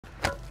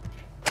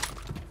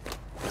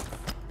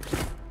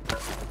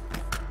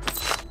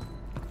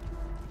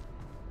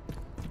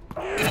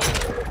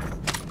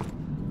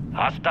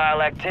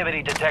Hostile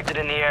activity detected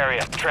in the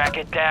area. Track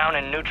it down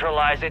and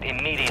neutralize it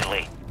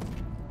immediately.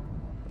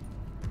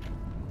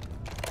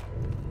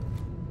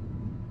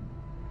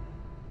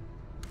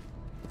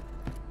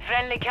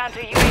 Friendly counter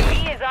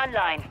UAV is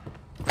online.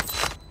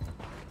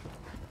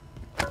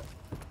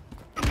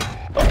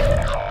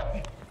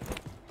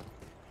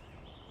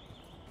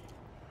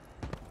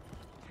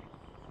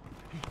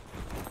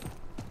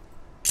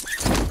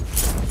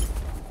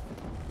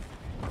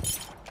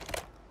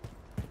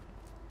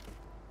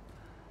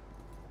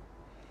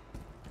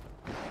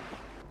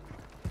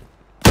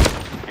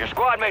 Your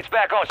squad mate's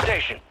back on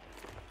station.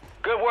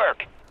 Good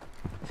work.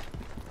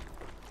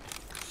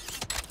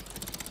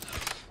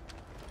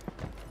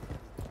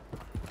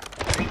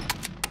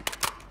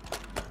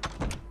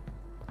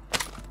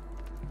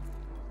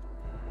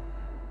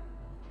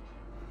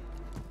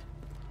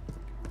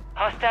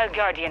 Hostile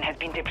Guardian has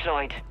been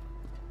deployed.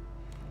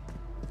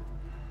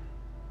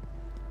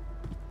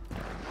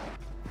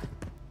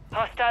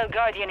 Hostile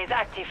Guardian is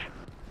active.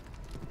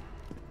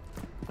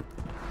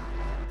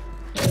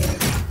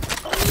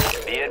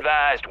 Be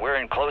advised, we're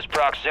in close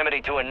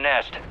proximity to a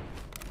nest.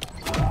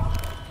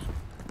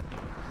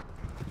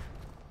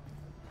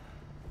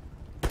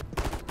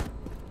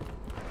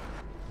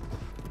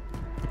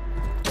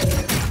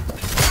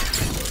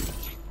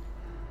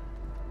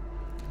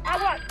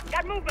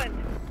 Got movement!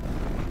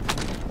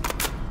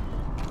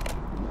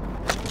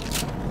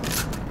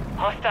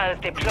 Hostiles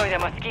deploy the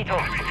Mosquito.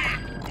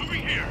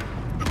 Moving here.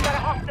 Got a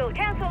hostile.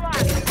 Cancel that!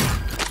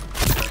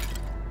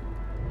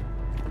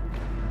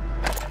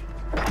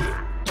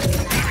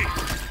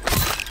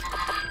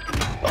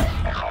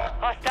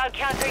 Hostile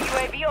counter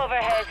UAV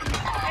overhead.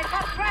 And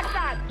top press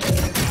that!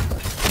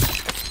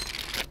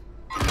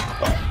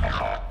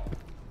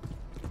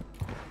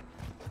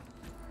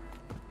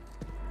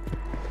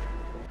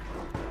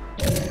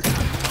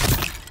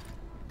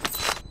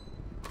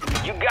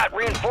 You got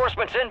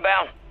reinforcements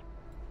inbound.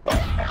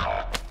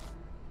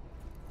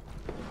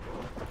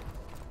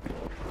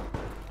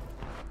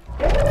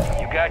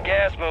 You got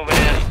gas moving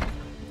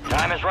in.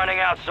 Time is running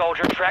out,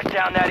 soldier. Track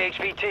down that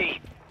HVT.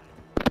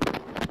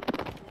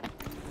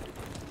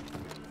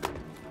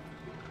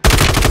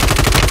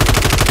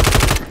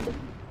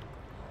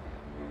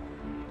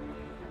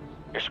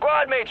 Your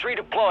squad mate's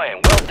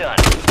redeploying. Well done.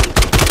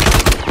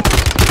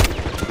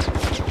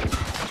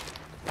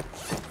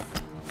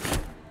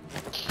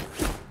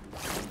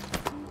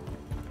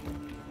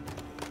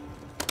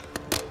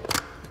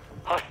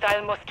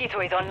 Hostile Mosquito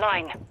is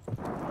online.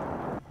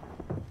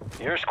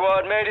 Your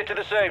squad made it to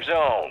the safe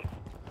zone.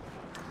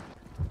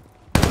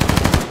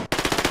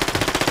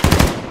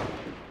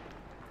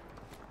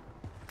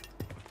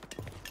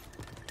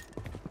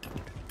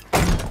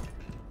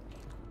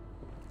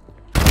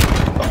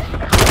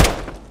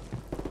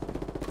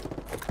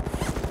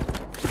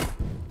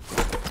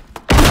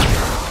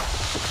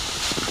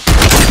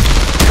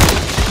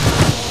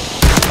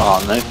 Oh,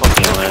 no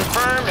fucking way.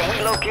 Confirmed, and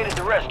we located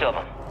the rest of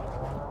them.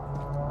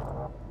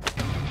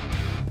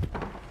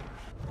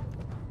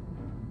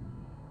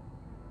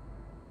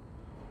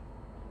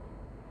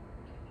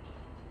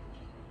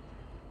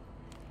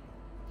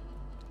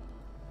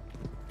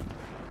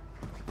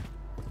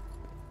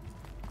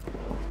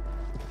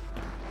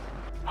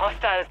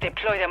 Hostiles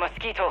deploy the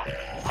Mosquito.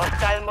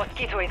 Hostile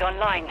Mosquito is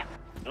online.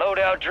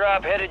 Loadout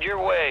drop headed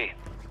your way.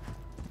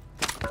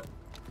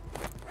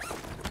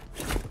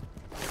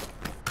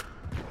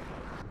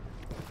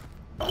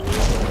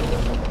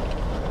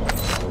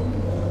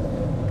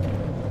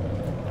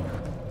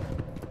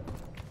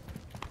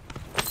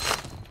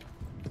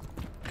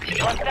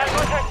 Hostile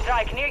mortar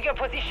strike near your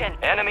position.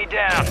 Enemy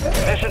down.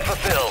 Mission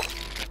fulfilled.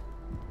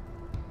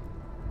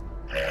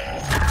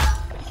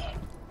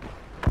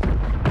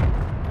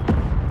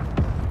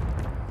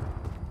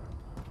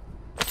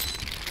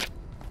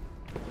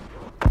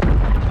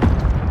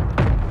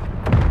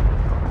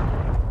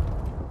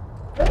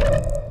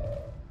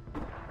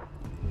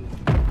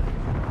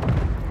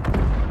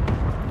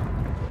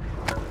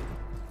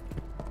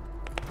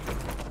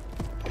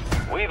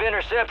 We've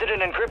intercepted an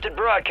encrypted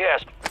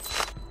broadcast.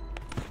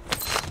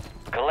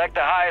 Collect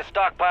the highest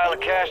stockpile of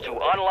cash to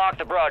unlock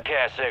the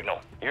broadcast signal.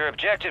 Your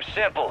objective's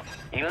simple.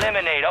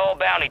 Eliminate all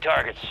bounty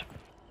targets.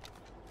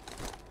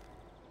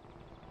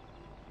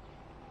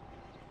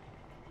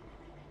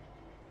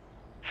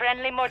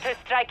 Friendly mortar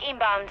strike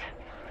inbound.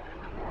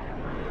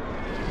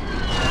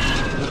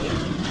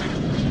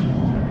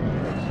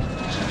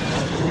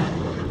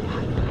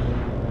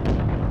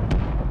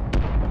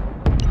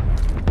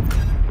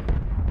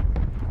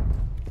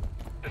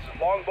 This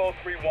is Longbow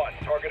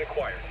 3-1. Target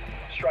acquired.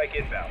 Strike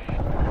inbound.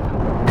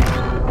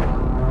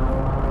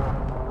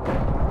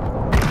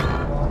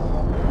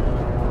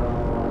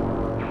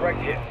 Direct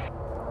hit.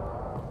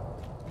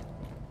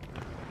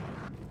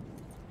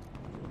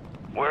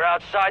 We're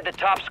outside the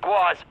top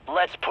squads.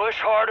 Let's push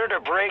harder to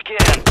break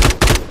in.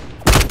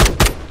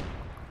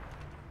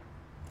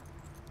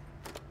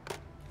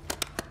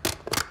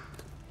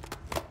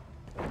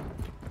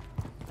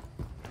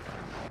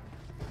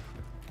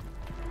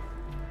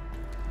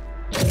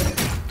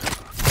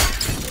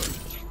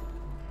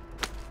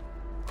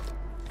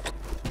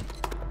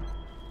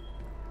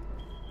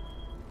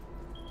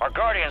 Our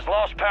Guardians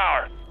lost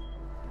power.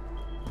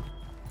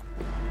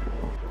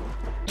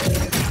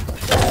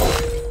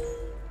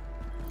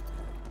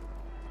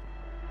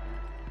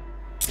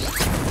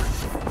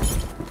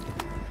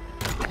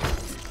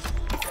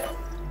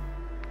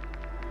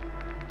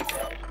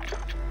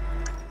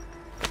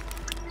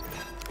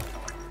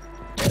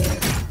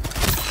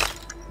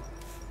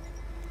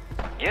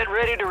 Get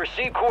ready to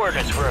receive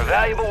coordinates for a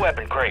valuable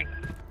weapon crate.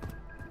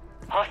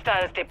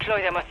 Hostiles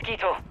deploy the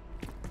Mosquito.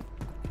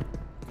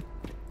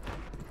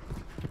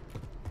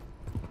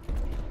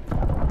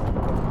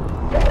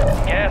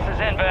 Gas is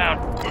inbound.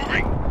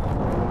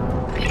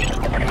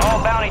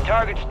 All bounty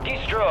targets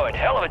destroyed.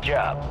 Hell of a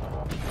job.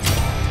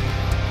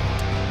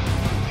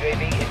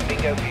 UAV is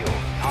bingo fuel.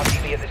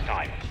 RTB at this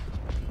time.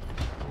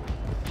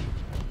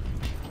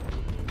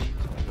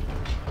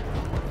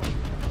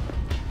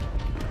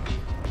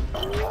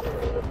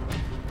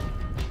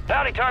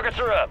 Bounty targets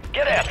are up.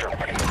 Get after them.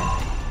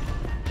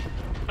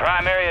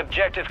 Primary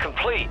objective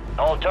complete.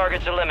 All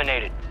targets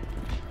eliminated.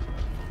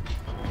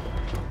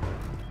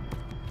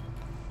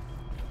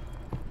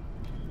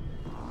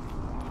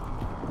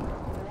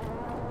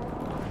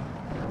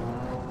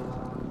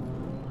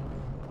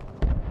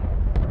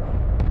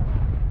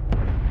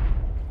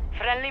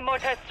 Friendly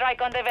mortar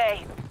strike on the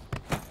way.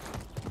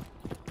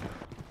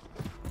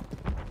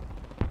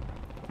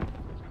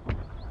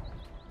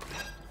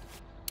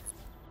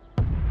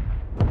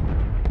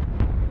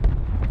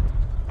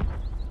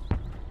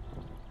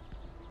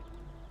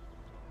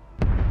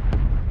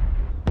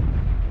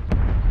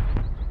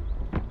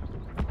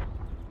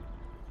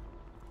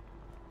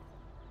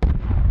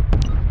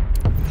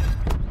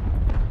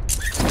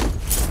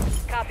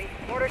 Copy.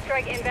 Mortar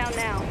strike inbound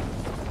now.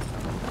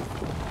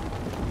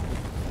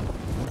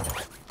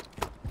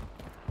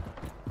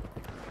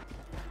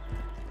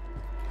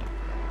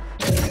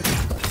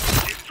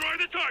 Destroy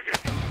the target!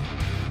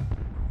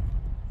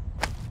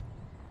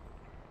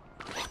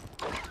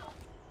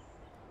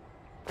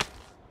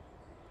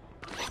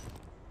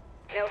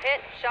 No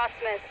hit. Shots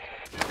missed.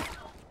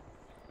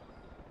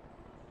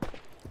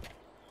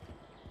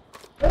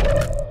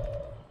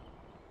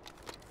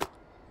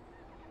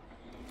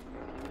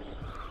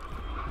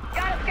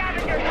 Got a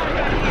scavenger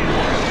contract here.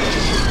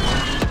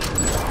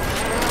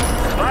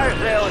 Fire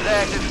sale is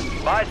active.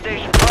 Buy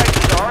station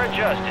prices are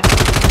adjusted.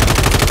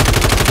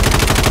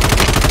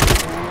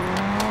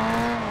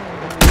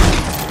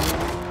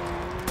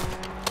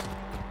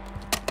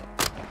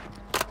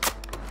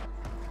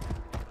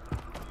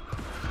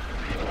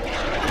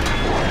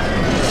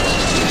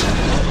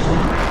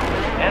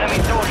 Enemy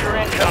soldier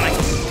incoming.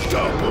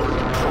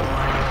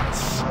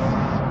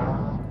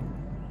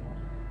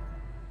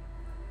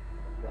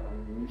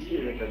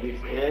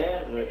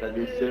 Ta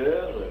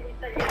douceur.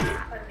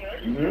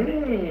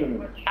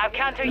 Our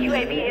counter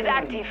UAV is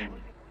active.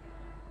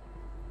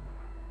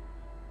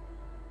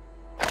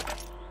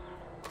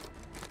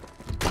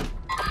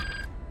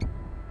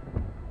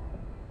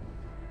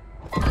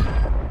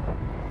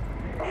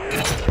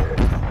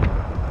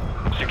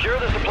 Secure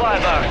the supply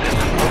boxes.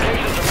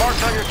 Locations are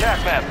marked on your TAC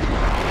map.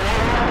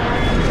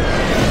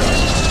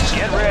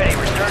 Get ready.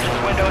 Resurgence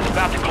window is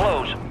about to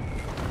close.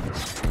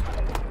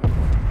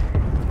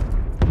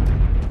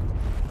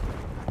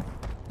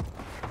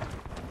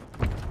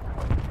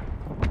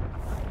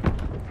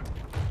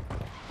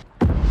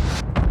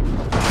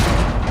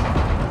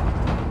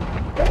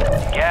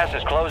 Gas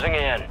is closing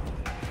in.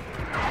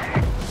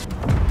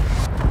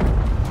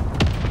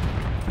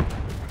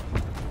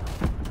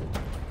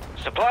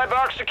 Supply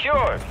box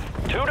secured.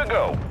 2 to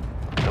go.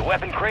 The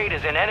weapon crate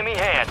is in enemy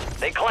hands.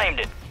 They claimed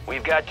it.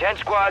 We've got 10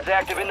 squads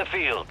active in the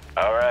field.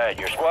 All right,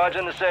 your squad's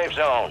in the safe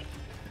zone.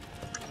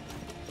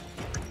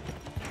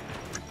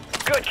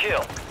 Good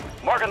kill.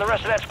 Marking the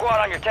rest of that squad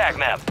on your TAC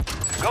map.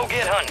 Go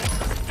get hunting.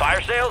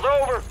 Fire sale's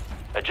over.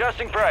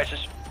 Adjusting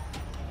prices.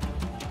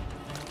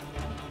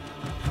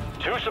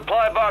 2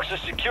 supply boxes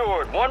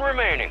secured. 1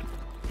 remaining.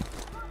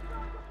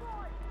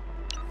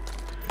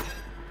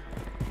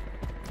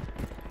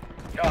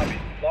 Copy.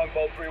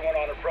 Longbow 3-1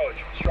 on approach.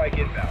 Strike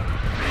inbound.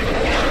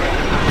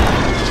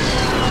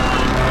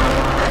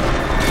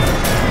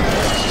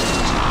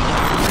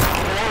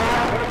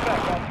 Good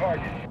effect on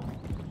target.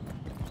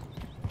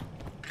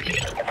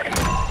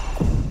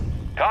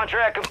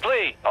 Contract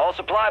complete. All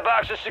supply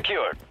boxes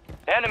secured.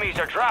 Enemies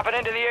are dropping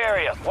into the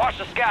area. Watch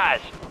the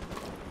skies.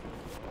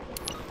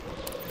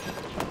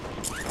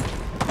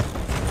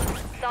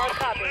 Solid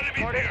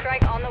copy. Mortar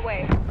strike on the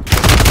way.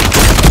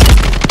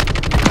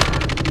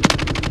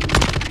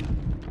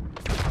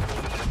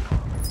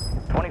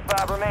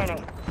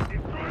 Remaining.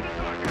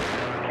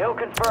 Kill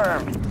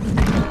confirmed.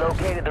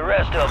 Located the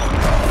rest of them.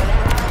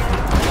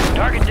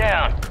 Target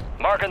down.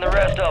 Marking the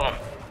rest of them.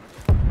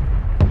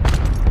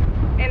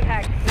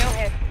 Impact. No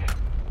hit.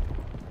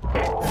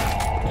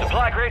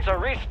 Supply crates are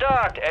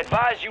restocked.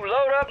 Advise you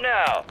load up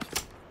now.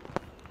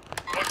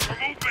 What's for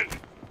movement?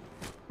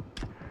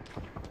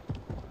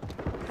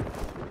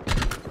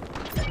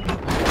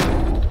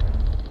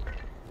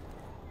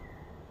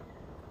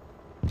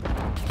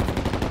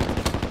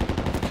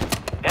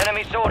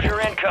 Enemy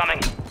soldier incoming.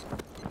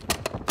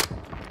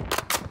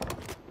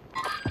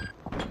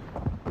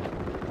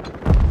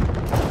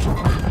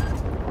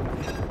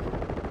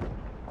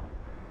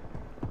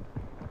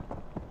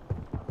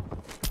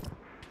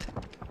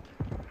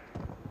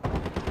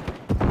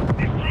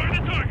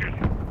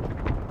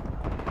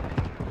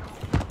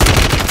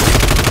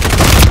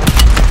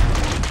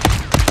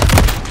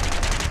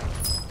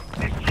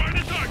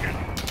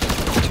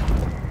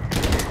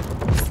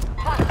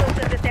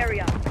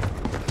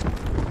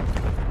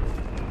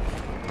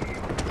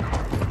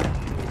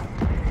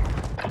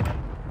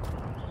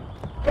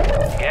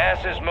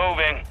 Gas is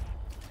moving.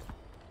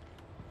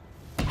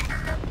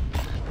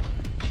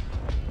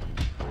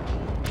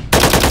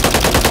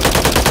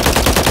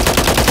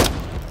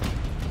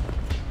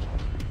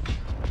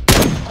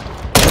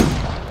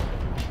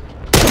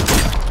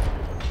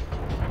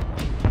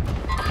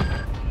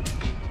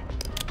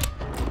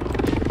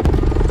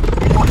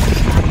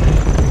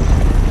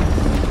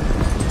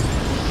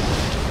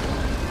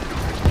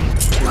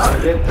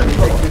 Arrête, t'as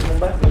pas avec les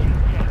combats, toi.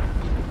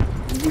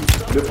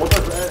 Le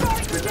montage,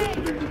 tu fais ça, tu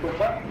fais du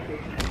combat.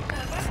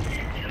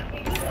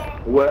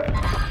 Ouais.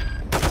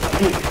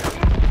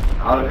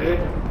 Arrête.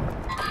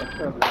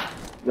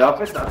 Mais en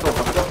fait, attends,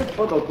 parce qu'en fait,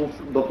 toi,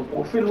 dans ton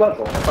profil là,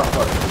 attends, pas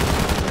quoi.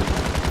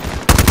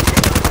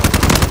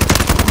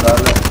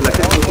 La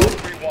quête photo.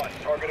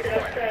 Target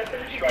acquired.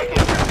 Strike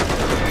inbound.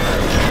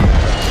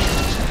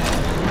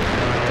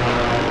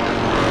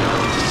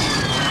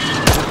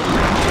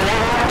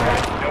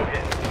 No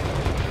hit.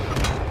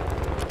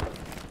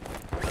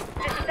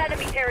 This is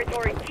enemy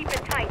territory. Keep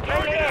it tight.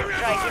 Friendly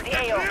airstrike in the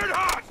AO.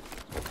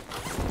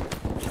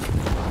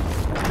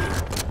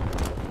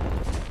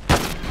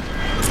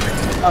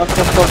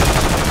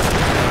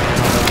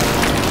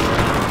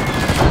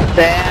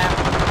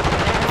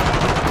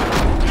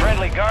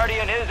 Friendly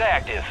Guardian is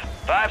active.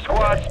 5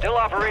 squads still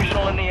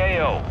operational in the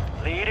AO.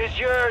 Lead is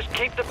yours.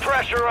 Keep the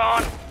pressure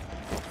on.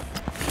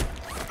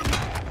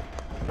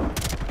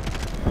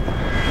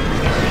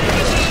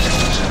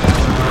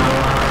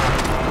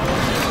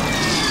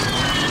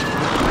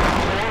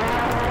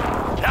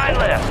 Nine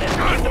left.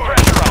 Keep the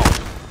pressure on.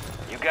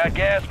 You got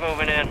gas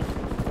moving in.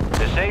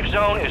 The safe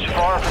zone is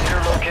far from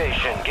your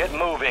location. Get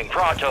moving,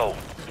 pronto.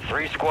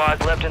 3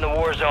 squads left in the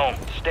war zone.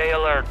 Stay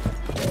alert.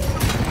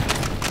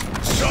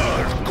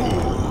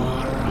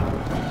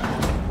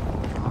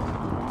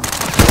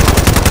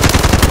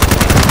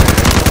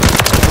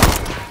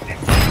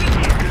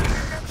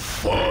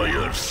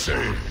 Fire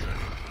sale.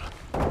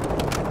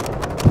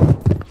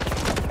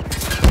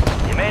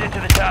 You made it to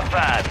the top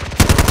 5.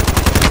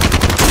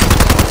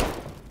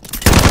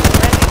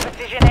 Friendly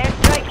precision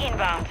airstrike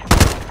inbound.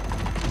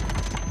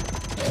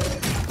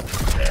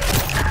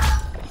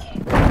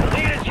 The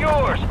lead is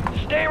yours.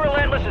 Stay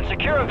relentless and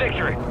secure a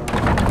victory.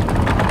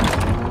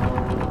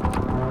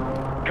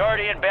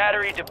 Guardian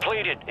battery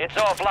depleted. It's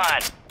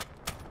offline.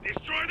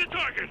 Destroy the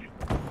target.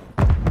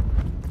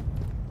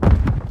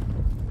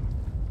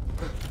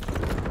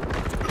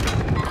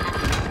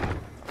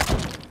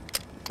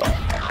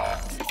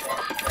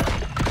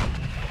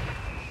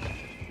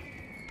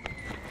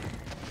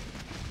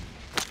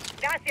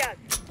 Gracias.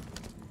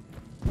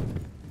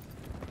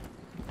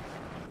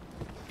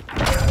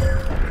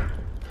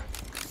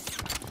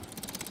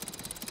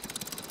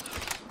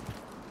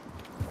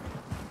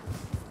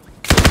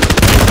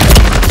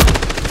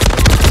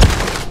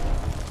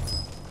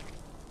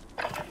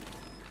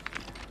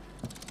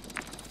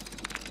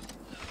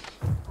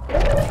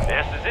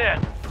 This is it.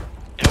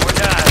 Do or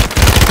die.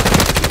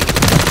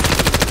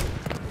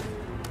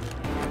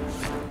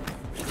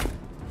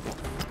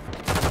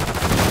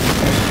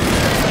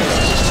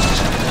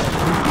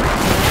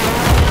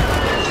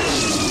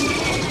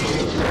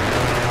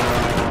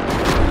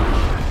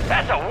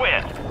 That's a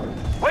win.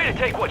 Way to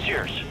take what's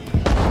yours.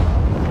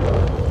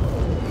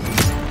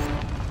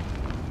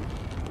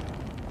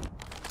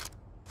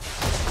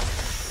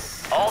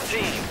 All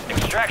teams,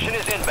 extraction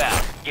is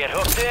inbound. Get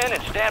hooked in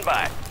and stand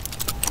by.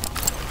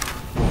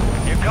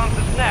 Here comes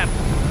the snap.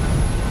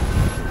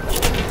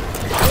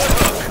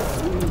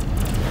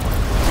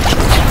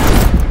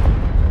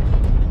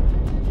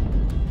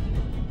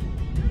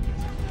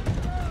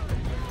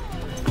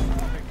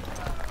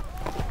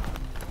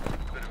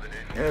 Good hook.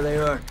 There they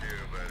are.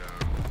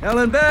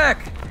 Helen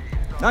back!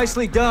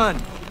 Nicely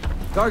done.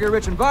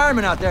 Target-rich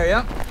environment out there,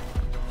 yeah?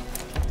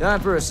 Time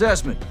for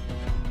assessment.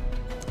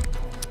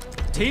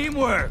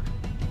 Teamwork!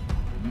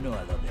 You know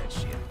I love that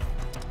shit.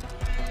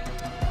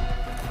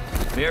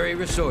 Very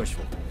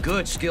resourceful.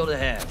 Good skill to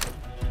have.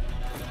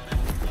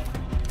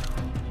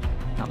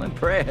 I'm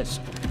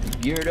impressed. You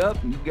geared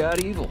up and you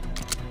got evil.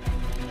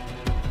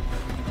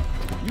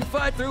 You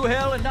fight through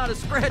hell and not a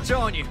scratch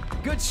on you.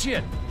 Good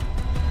shit.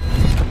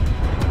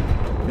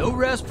 No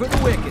rest for the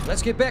wicked.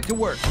 Let's get back to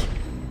work.